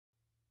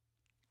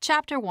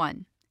Chapter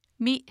 1.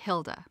 Meet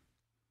Hilda.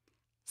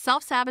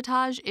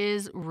 Self-sabotage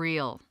is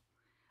real.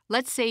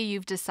 Let's say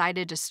you've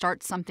decided to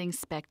start something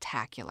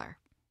spectacular.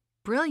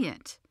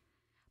 Brilliant.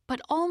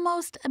 But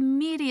almost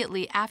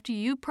immediately after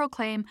you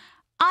proclaim,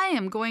 I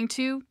am going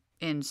to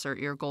insert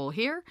your goal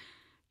here,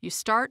 you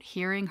start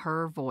hearing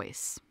her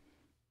voice.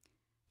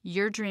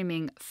 You're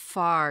dreaming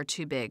far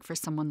too big for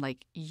someone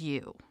like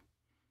you.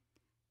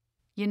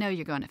 You know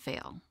you're going to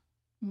fail.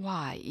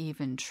 Why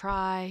even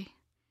try?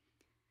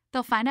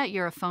 They'll find out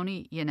you're a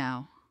phony, you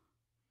know.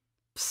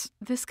 Psst,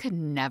 this could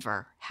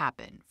never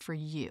happen for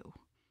you.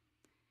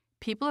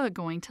 People are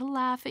going to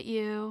laugh at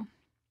you.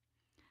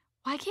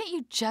 Why can't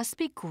you just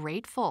be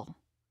grateful?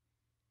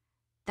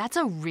 That's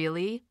a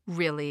really,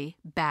 really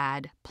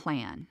bad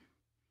plan.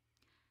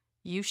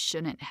 You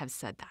shouldn't have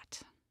said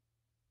that.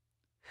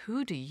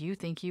 Who do you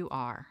think you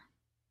are?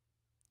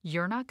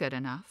 You're not good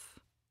enough.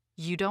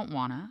 You don't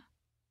wanna.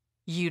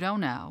 You don't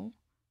know.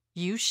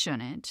 You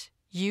shouldn't.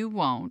 You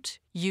won't.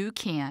 You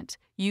can't.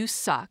 You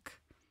suck.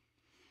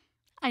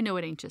 I know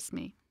it ain't just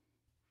me.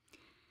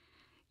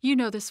 You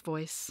know this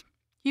voice.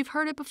 You've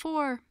heard it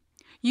before.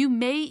 You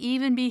may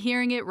even be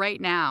hearing it right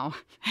now.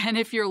 And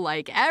if you're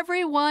like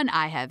everyone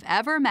I have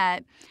ever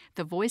met,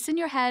 the voice in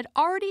your head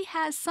already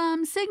has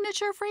some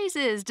signature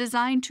phrases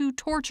designed to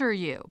torture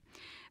you.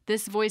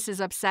 This voice is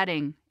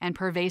upsetting and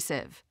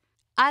pervasive.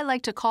 I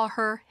like to call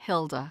her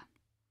Hilda.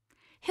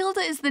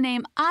 Hilda is the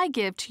name I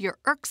give to your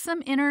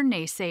irksome inner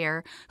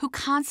naysayer who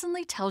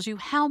constantly tells you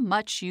how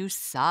much you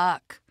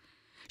suck.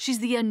 She's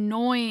the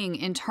annoying,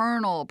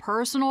 internal,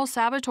 personal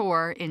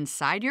saboteur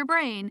inside your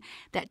brain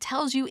that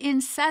tells you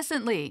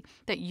incessantly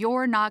that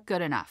you're not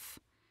good enough.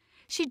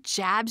 She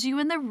jabs you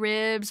in the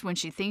ribs when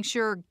she thinks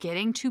you're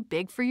getting too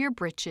big for your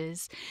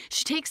britches.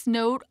 She takes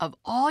note of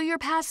all your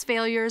past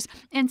failures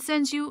and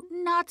sends you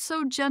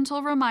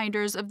not-so-gentle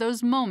reminders of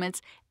those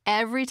moments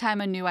every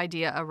time a new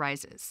idea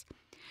arises.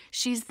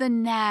 She's the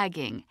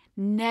nagging,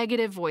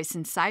 negative voice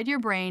inside your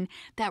brain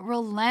that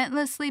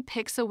relentlessly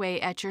picks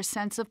away at your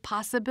sense of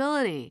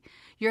possibility,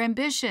 your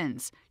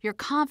ambitions, your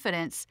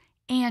confidence,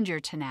 and your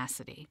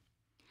tenacity.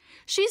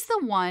 She's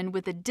the one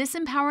with the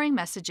disempowering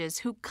messages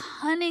who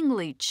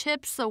cunningly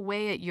chips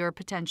away at your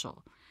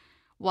potential.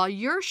 While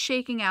you're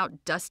shaking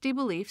out dusty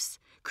beliefs,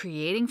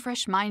 creating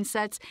fresh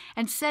mindsets,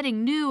 and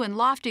setting new and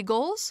lofty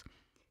goals,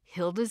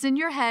 Hilda's in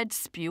your head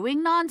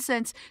spewing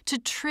nonsense to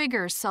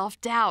trigger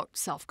self-doubt,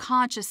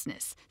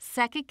 self-consciousness,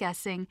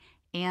 second-guessing,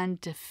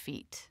 and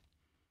defeat.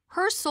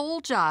 Her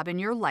sole job in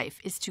your life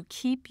is to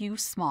keep you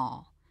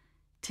small,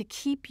 to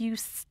keep you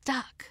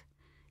stuck,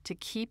 to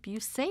keep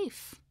you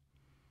safe.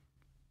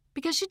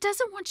 Because she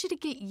doesn't want you to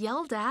get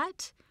yelled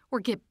at, or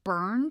get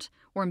burned,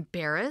 or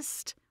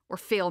embarrassed, or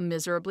fail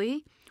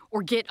miserably,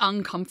 or get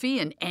uncomfy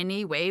in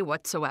any way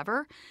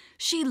whatsoever.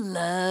 She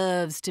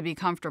loves to be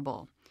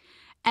comfortable.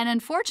 And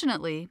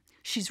unfortunately,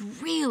 she's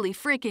really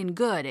freaking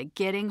good at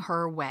getting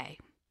her way.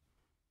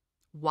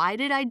 Why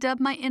did I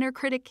dub my inner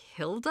critic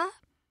Hilda?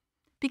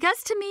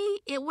 Because to me,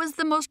 it was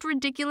the most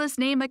ridiculous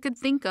name I could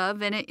think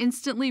of, and it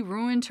instantly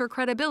ruined her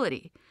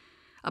credibility.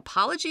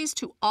 Apologies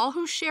to all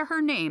who share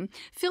her name.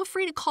 Feel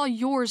free to call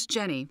yours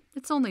Jennie.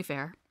 It's only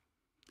fair.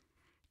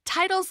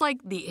 Titles like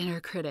the inner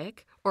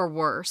critic, or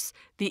worse,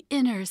 the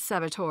inner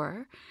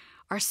saboteur,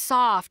 are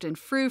soft and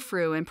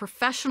frou-frou and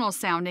professional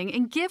sounding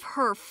and give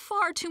her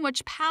far too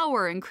much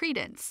power and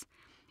credence.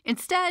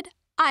 Instead,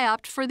 I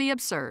opt for the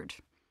absurd.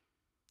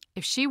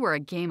 If she were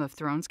a Game of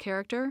Thrones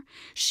character,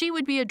 she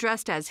would be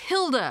addressed as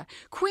Hilda,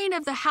 Queen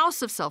of the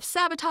House of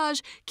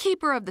Self-Sabotage,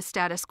 Keeper of the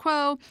Status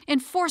Quo,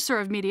 Enforcer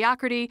of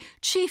Mediocrity,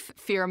 Chief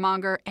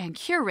Fearmonger, and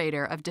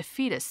Curator of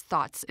Defeatist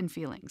Thoughts and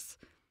Feelings.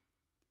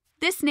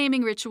 This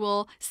naming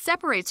ritual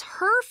separates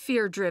her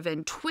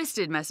fear-driven,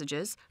 twisted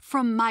messages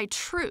from my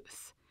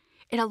truth.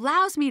 It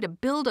allows me to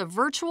build a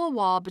virtual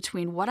wall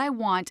between what I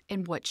want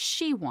and what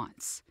she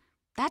wants.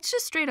 That's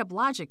just straight-up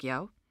logic,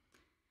 yo.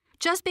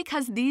 Just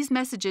because these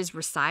messages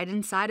reside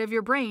inside of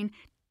your brain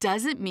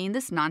doesn't mean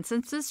this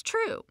nonsense is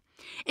true.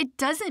 It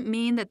doesn't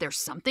mean that there's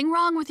something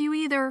wrong with you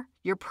either.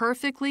 You're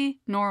perfectly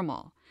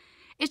normal.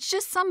 It's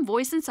just some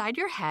voice inside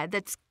your head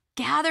that's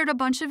gathered a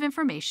bunch of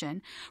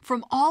information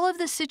from all of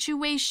the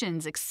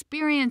situations,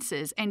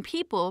 experiences, and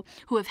people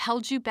who have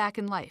held you back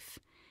in life,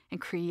 and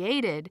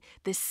created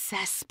this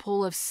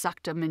cesspool of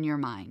suckdom in your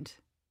mind.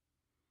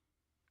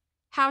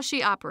 How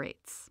she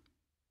operates.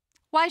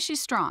 Why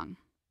she's strong.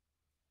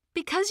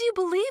 Because you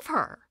believe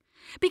her.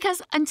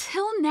 Because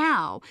until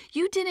now,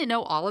 you didn't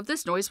know all of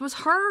this noise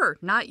was her,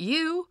 not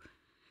you.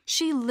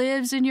 She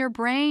lives in your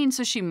brain,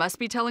 so she must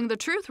be telling the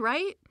truth,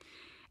 right?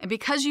 And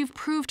because you've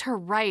proved her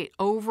right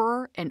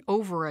over and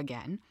over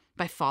again,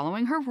 by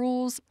following her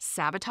rules,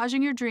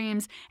 sabotaging your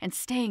dreams, and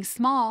staying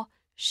small,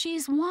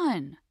 she's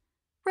won.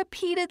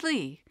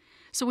 Repeatedly.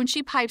 So when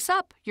she pipes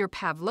up, your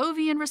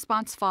Pavlovian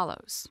response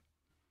follows.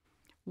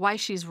 Why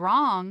she's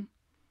wrong?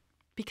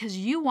 Because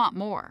you want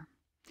more.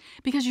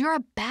 Because you're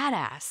a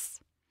badass.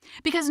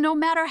 Because no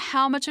matter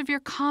how much of your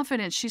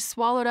confidence she's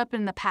swallowed up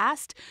in the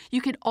past, you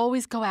can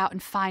always go out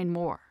and find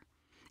more.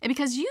 and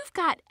because you've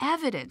got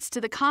evidence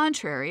to the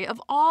contrary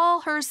of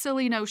all her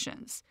silly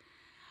notions.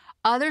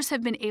 Others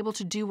have been able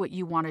to do what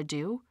you want to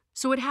do,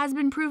 so it has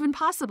been proven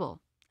possible.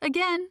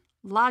 Again,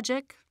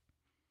 logic.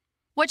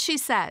 What she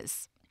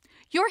says: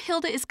 your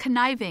Hilda is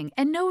conniving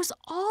and knows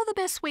all the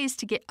best ways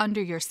to get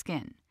under your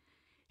skin.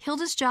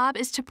 Hilda's job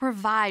is to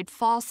provide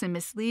false and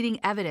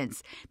misleading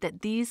evidence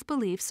that these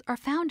beliefs are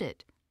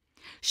founded.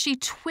 She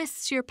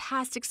twists your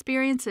past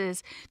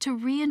experiences to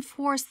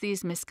reinforce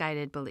these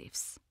misguided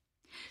beliefs.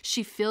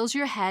 She fills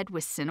your head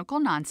with cynical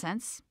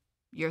nonsense,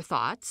 your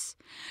thoughts,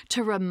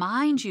 to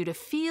remind you to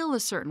feel a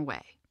certain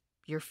way,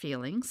 your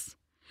feelings,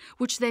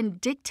 which then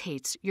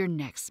dictates your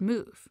next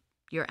move,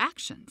 your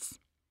actions.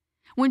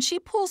 When she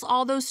pulls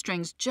all those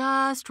strings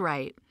just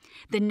right,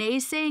 the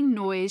naysaying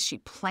noise she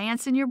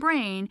plants in your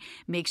brain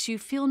makes you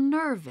feel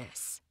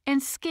nervous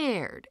and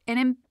scared and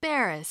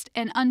embarrassed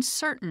and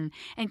uncertain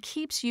and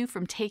keeps you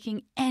from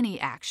taking any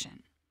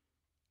action.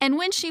 And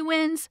when she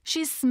wins,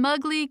 she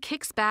smugly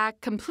kicks back,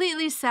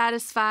 completely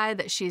satisfied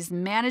that she's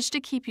managed to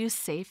keep you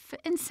safe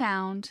and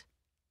sound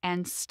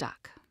and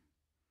stuck.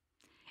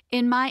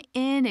 In my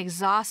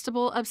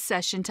inexhaustible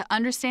obsession to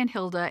understand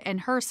Hilda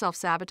and her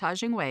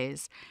self-sabotaging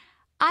ways,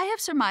 I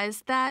have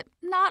surmised that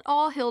not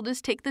all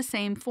Hildas take the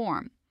same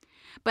form.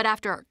 But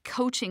after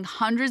coaching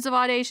hundreds of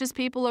audacious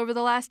people over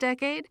the last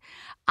decade,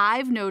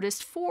 I've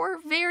noticed 4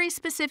 very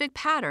specific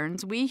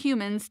patterns we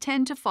humans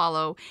tend to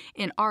follow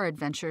in our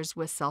adventures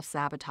with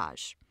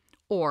self-sabotage.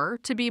 Or,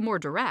 to be more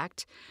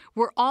direct,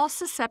 we're all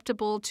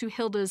susceptible to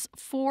Hilda's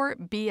 4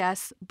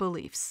 BS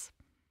beliefs.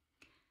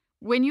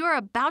 When you're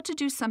about to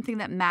do something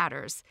that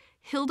matters,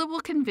 Hilda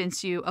will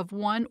convince you of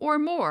one or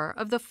more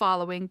of the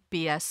following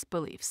BS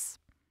beliefs.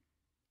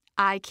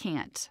 I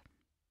can't.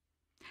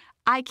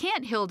 I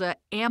can't, Hilda,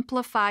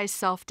 amplifies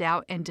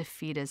self-doubt and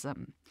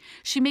defeatism.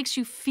 She makes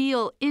you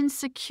feel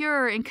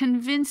insecure and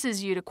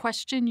convinces you to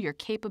question your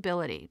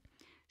capability.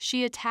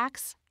 She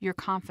attacks your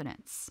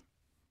confidence.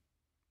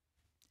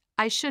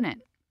 I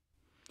shouldn't.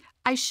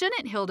 I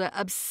shouldn't, Hilda,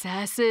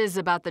 obsesses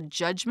about the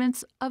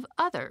judgments of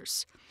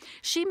others.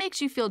 She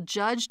makes you feel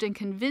judged and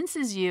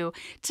convinces you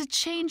to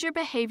change your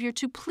behavior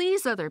to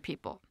please other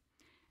people.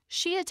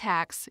 She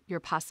attacks your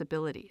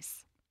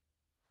possibilities.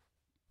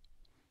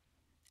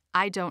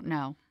 I don't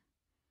know.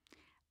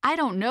 I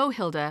don't know,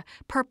 Hilda,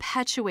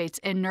 perpetuates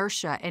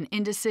inertia and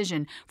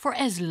indecision for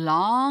as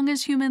long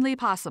as humanly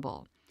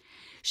possible.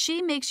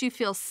 She makes you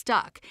feel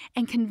stuck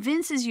and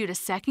convinces you to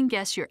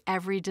second-guess your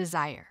every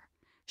desire.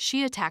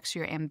 She attacks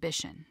your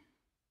ambition.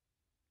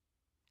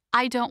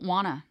 I don't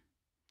wanna.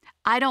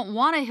 I don't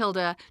wanna,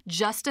 Hilda,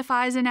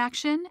 justifies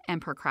inaction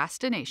and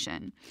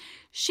procrastination.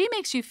 She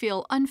makes you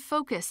feel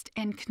unfocused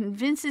and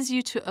convinces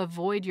you to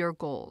avoid your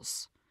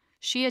goals.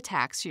 She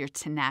attacks your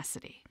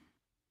tenacity.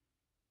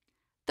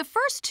 The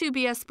first 2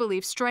 BS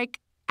beliefs strike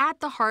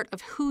at the heart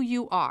of who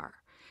you are.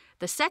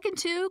 The second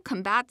 2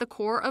 combat the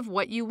core of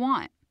what you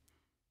want.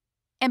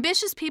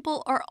 Ambitious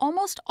people are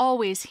almost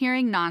always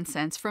hearing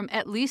nonsense from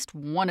at least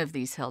one of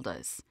these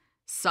Hildas.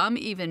 Some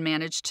even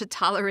manage to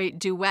tolerate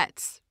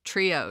duets,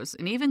 trios,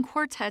 and even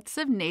quartets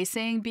of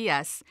naysaying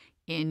BS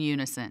in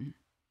unison.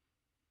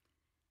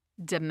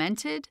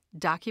 Demented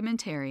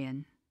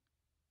documentarian.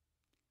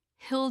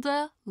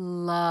 Hilda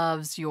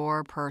loves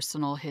your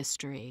personal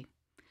history.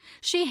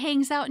 She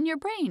hangs out in your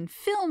brain,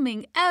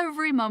 filming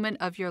every moment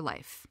of your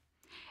life.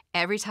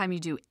 Every time you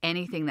do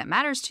anything that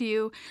matters to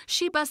you,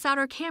 she busts out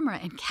her camera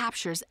and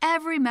captures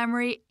every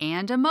memory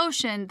and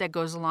emotion that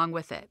goes along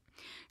with it.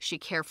 She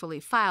carefully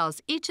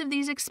files each of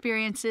these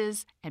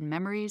experiences and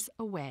memories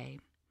away.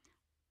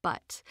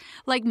 But,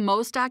 like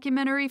most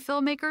documentary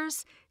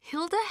filmmakers,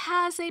 Hilda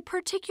has a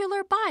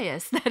particular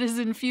bias that is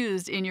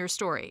infused in your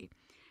story.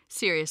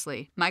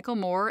 Seriously, Michael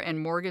Moore and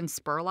Morgan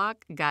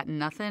Spurlock got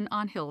nothing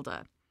on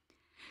Hilda.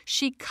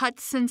 She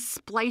cuts and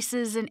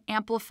splices and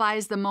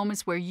amplifies the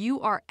moments where you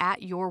are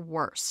at your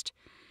worst.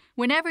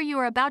 Whenever you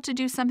are about to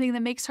do something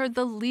that makes her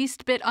the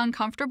least bit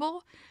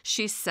uncomfortable,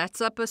 she sets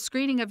up a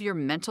screening of your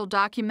mental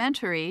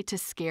documentary to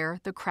scare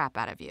the crap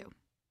out of you.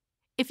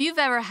 If you've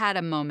ever had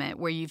a moment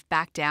where you've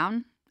backed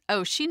down,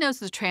 oh, she knows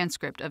the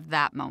transcript of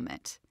that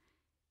moment.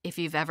 If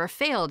you've ever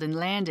failed and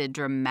landed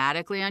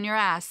dramatically on your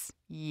ass,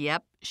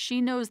 yep,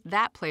 she knows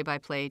that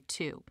play-by-play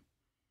too.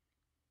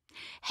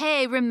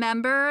 Hey,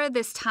 remember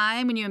this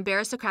time when you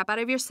embarrassed the crap out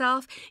of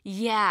yourself?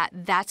 Yeah,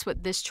 that's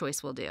what this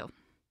choice will do.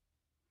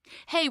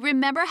 Hey,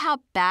 remember how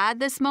bad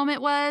this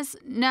moment was?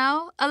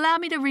 No? Allow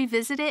me to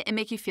revisit it and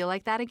make you feel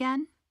like that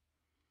again?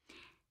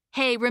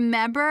 Hey,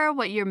 remember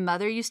what your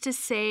mother used to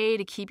say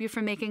to keep you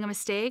from making a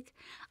mistake?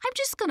 I'm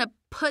just going to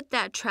put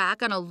that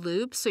track on a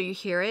loop so you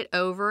hear it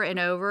over and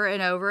over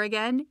and over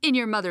again, in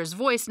your mother's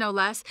voice no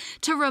less,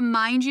 to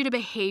remind you to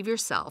behave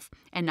yourself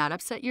and not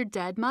upset your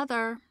dead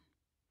mother.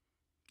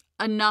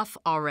 Enough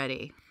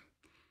already.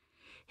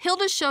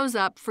 Hilda shows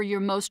up for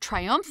your most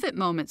triumphant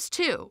moments,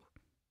 too.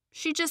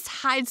 She just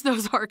hides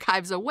those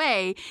archives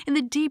away in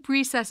the deep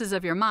recesses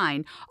of your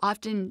mind,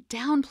 often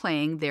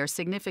downplaying their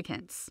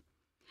significance.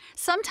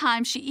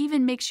 Sometimes she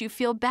even makes you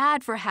feel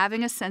bad for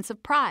having a sense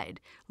of pride,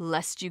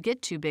 lest you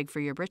get too big for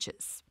your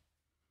britches.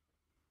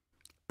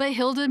 But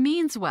Hilda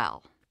means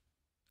well.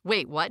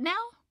 Wait, what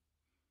now?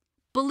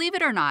 Believe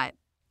it or not,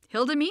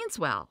 Hilda means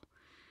well.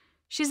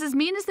 She's as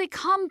mean as they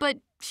come, but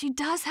she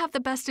does have the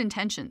best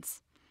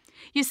intentions.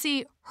 You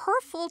see, her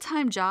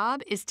full-time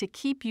job is to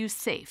keep you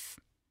safe,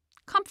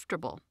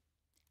 comfortable,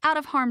 out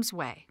of harm's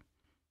way.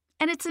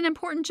 And it's an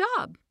important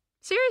job.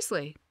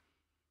 Seriously.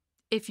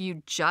 If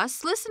you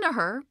just listen to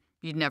her,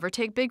 you'd never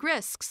take big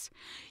risks.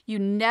 You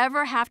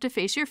never have to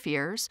face your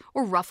fears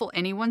or ruffle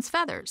anyone's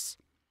feathers.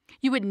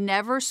 You would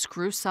never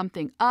screw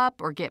something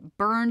up or get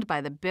burned by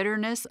the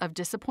bitterness of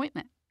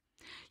disappointment.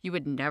 You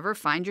would never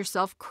find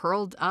yourself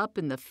curled up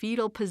in the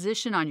fetal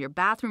position on your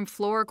bathroom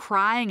floor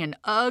crying an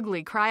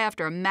ugly cry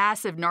after a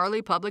massive,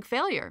 gnarly public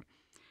failure.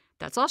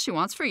 That's all she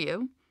wants for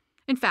you.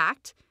 In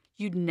fact,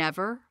 you'd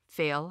never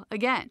fail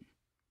again.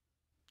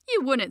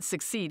 You wouldn't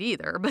succeed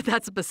either, but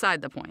that's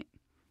beside the point.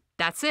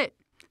 That's it.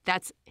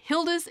 That's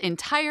Hilda's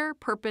entire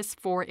purpose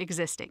for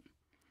existing.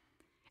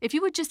 If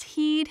you would just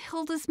heed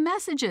Hilda's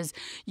messages,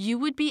 you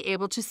would be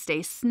able to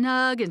stay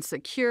snug and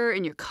secure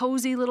in your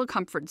cozy little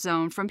comfort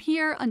zone from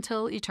here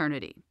until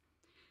eternity.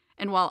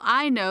 And while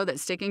I know that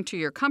sticking to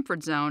your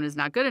comfort zone is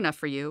not good enough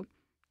for you,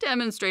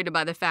 demonstrated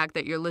by the fact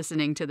that you're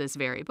listening to this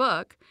very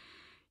book,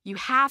 you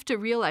have to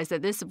realize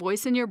that this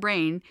voice in your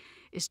brain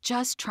is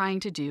just trying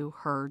to do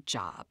her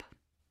job.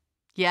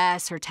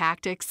 Yes, her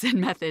tactics and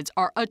methods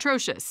are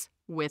atrocious,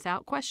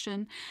 without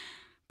question,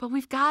 but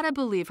we've got to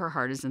believe her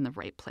heart is in the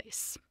right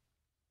place.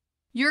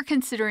 You're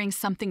considering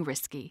something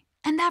risky,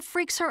 and that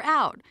freaks her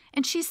out,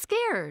 and she's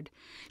scared.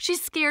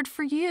 She's scared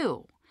for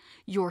you.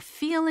 Your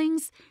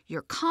feelings,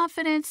 your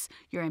confidence,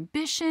 your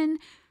ambition,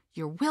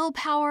 your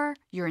willpower,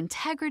 your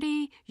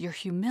integrity, your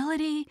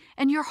humility,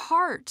 and your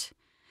heart.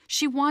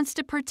 She wants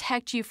to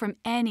protect you from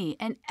any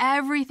and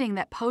everything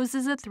that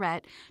poses a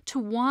threat to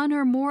one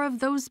or more of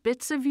those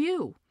bits of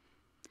you.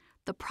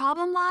 The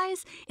problem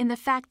lies in the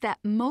fact that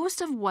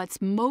most of what's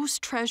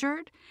most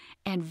treasured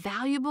and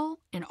valuable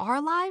in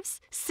our lives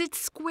sits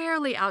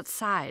squarely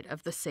outside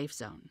of the safe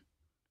zone.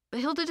 But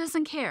Hilda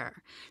doesn't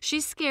care.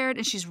 She's scared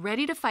and she's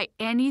ready to fight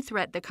any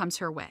threat that comes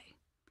her way.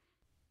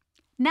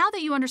 Now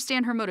that you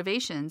understand her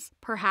motivations,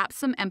 perhaps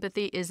some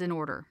empathy is in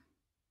order.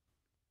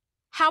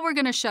 How we're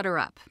going to shut her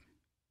up.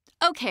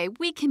 Okay,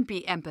 we can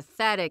be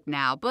empathetic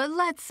now, but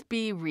let's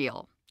be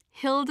real.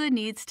 Hilda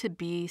needs to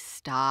be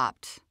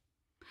stopped.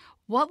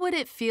 What would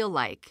it feel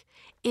like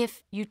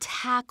if you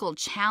tackled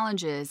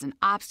challenges and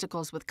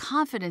obstacles with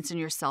confidence in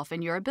yourself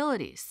and your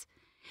abilities?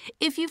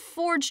 If you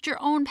forged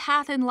your own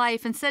path in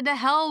life and said to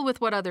hell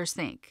with what others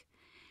think?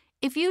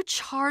 If you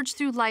charged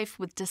through life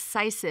with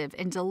decisive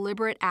and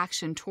deliberate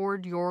action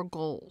toward your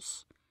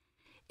goals?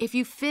 If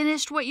you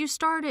finished what you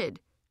started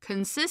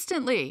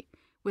consistently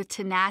with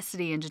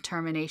tenacity and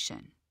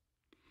determination?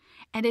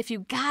 And if you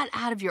got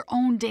out of your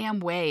own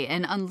damn way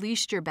and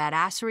unleashed your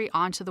badassery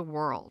onto the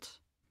world?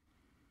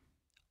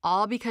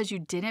 All because you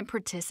didn't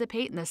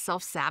participate in the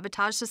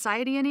self-sabotage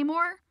society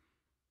anymore?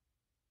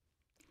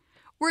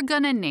 We're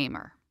gonna name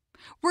her.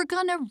 We're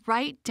gonna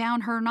write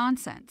down her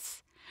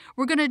nonsense.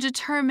 We're gonna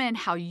determine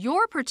how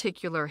your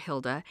particular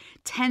Hilda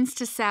tends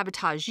to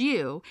sabotage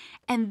you,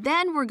 and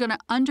then we're gonna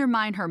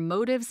undermine her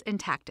motives and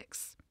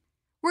tactics.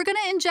 We're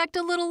gonna inject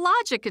a little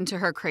logic into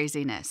her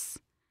craziness.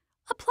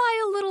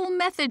 Apply a little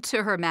method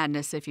to her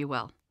madness, if you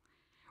will.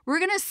 We're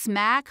going to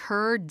smack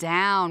her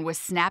down with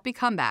snappy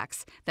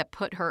comebacks that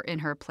put her in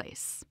her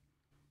place.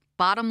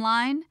 Bottom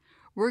line,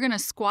 we're going to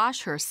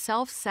squash her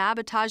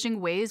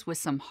self-sabotaging ways with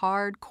some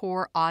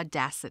hardcore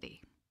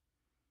audacity.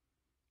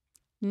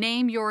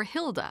 Name your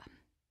Hilda.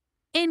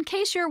 In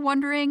case you're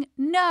wondering,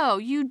 no,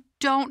 you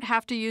don't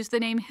have to use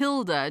the name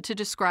Hilda to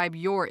describe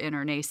your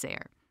inner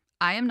naysayer.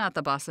 I am not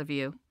the boss of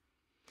you.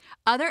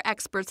 Other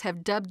experts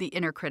have dubbed the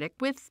inner critic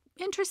with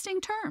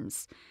interesting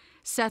terms.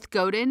 Seth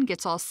Godin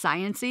gets all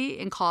science-y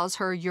and calls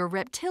her your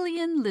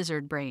reptilian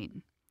lizard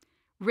brain.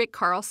 Rick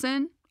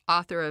Carlson,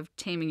 author of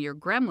Taming Your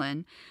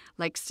Gremlin,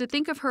 likes to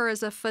think of her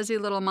as a fuzzy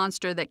little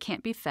monster that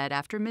can't be fed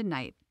after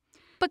midnight.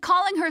 But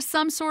calling her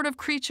some sort of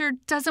creature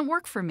doesn't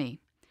work for me.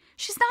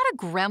 She's not a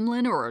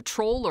gremlin or a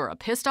troll or a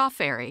pissed-off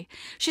fairy.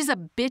 She's a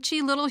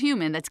bitchy little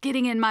human that's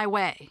getting in my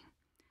way.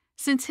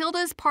 Since Hilda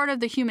is part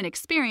of the human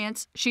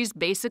experience, she's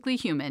basically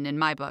human in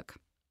my book.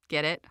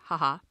 Get it?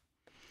 Haha.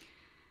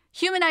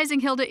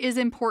 Humanizing Hilda is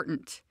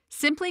important.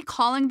 Simply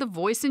calling the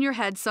voice in your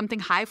head something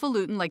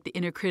highfalutin like the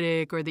inner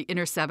critic or the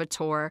inner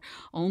saboteur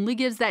only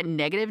gives that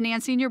negative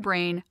Nancy in your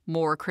brain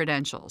more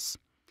credentials.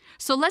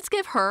 So let's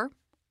give her,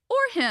 or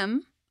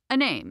him, a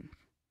name.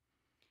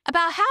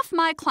 About half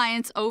my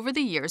clients over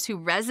the years who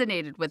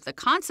resonated with the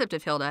concept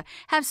of Hilda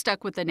have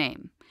stuck with the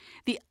name.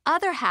 The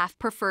other half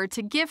preferred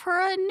to give her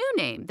a new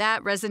name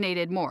that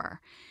resonated more.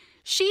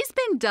 She's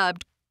been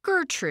dubbed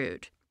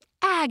Gertrude,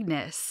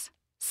 Agnes,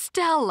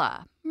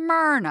 Stella,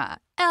 Myrna,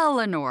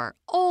 Eleanor,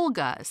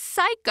 Olga,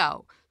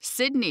 Psycho,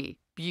 Sydney,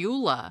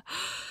 Beulah.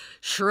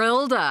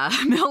 Shrilda,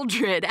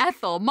 Mildred,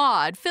 Ethel,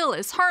 Maud,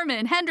 Phyllis,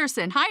 Herman,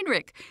 Henderson,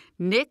 Heinrich,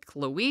 Nick,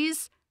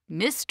 Louise,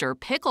 Mr.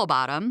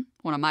 Picklebottom,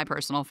 one of my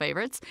personal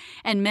favorites,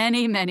 and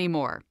many, many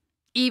more.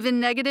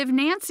 Even negative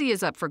Nancy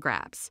is up for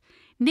grabs.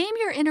 Name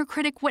your inner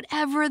critic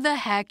whatever the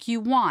heck you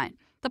want.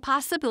 The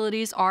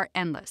possibilities are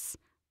endless.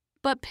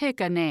 But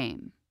pick a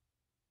name.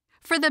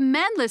 For the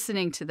men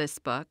listening to this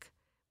book,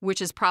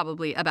 which is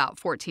probably about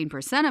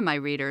 14% of my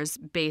readers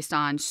based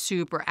on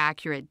super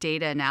accurate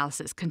data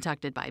analysis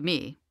conducted by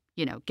me,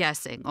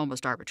 guessing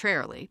almost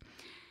arbitrarily,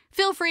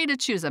 feel free to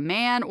choose a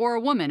man or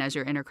a woman as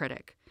your inner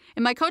critic.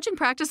 In my coaching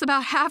practice,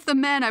 about half the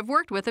men I've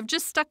worked with have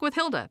just stuck with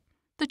Hilda.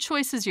 The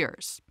choice is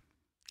yours.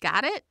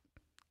 Got it?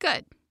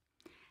 Good.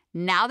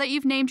 Now that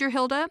you've named your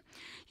Hilda,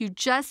 you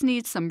just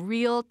need some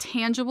real,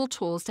 tangible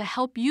tools to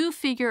help you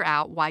figure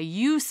out why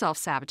you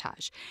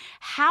self-sabotage,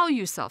 how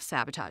you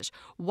self-sabotage,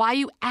 why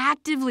you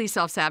actively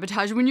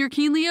self-sabotage when you're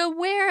keenly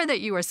aware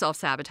that you are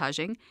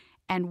self-sabotaging,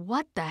 and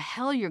what the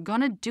hell you're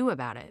going to do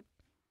about it.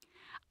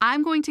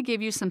 I'm going to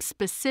give you some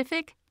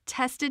specific,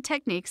 tested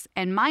techniques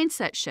and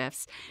mindset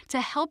shifts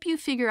to help you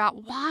figure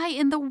out why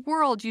in the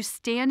world you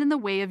stand in the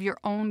way of your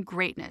own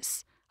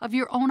greatness, of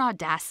your own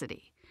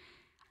audacity.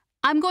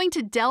 I'm going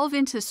to delve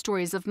into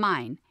stories of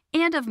mine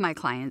and of my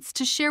clients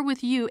to share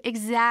with you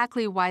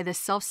exactly why this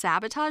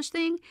self-sabotage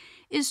thing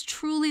is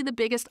truly the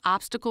biggest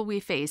obstacle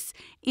we face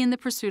in the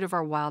pursuit of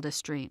our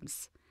wildest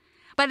dreams.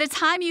 By the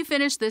time you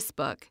finish this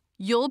book,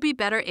 you'll be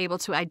better able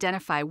to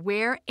identify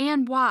where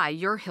and why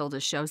your Hilda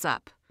shows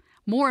up.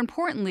 More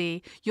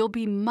importantly, you'll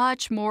be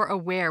much more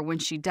aware when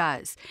she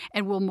does,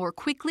 and will more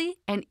quickly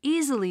and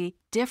easily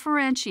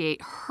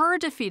differentiate her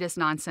defeatist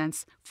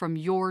nonsense from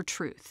your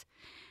truth.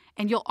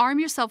 And you'll arm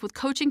yourself with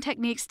coaching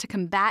techniques to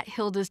combat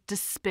Hilda's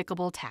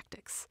despicable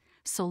tactics.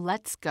 So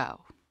let's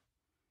go.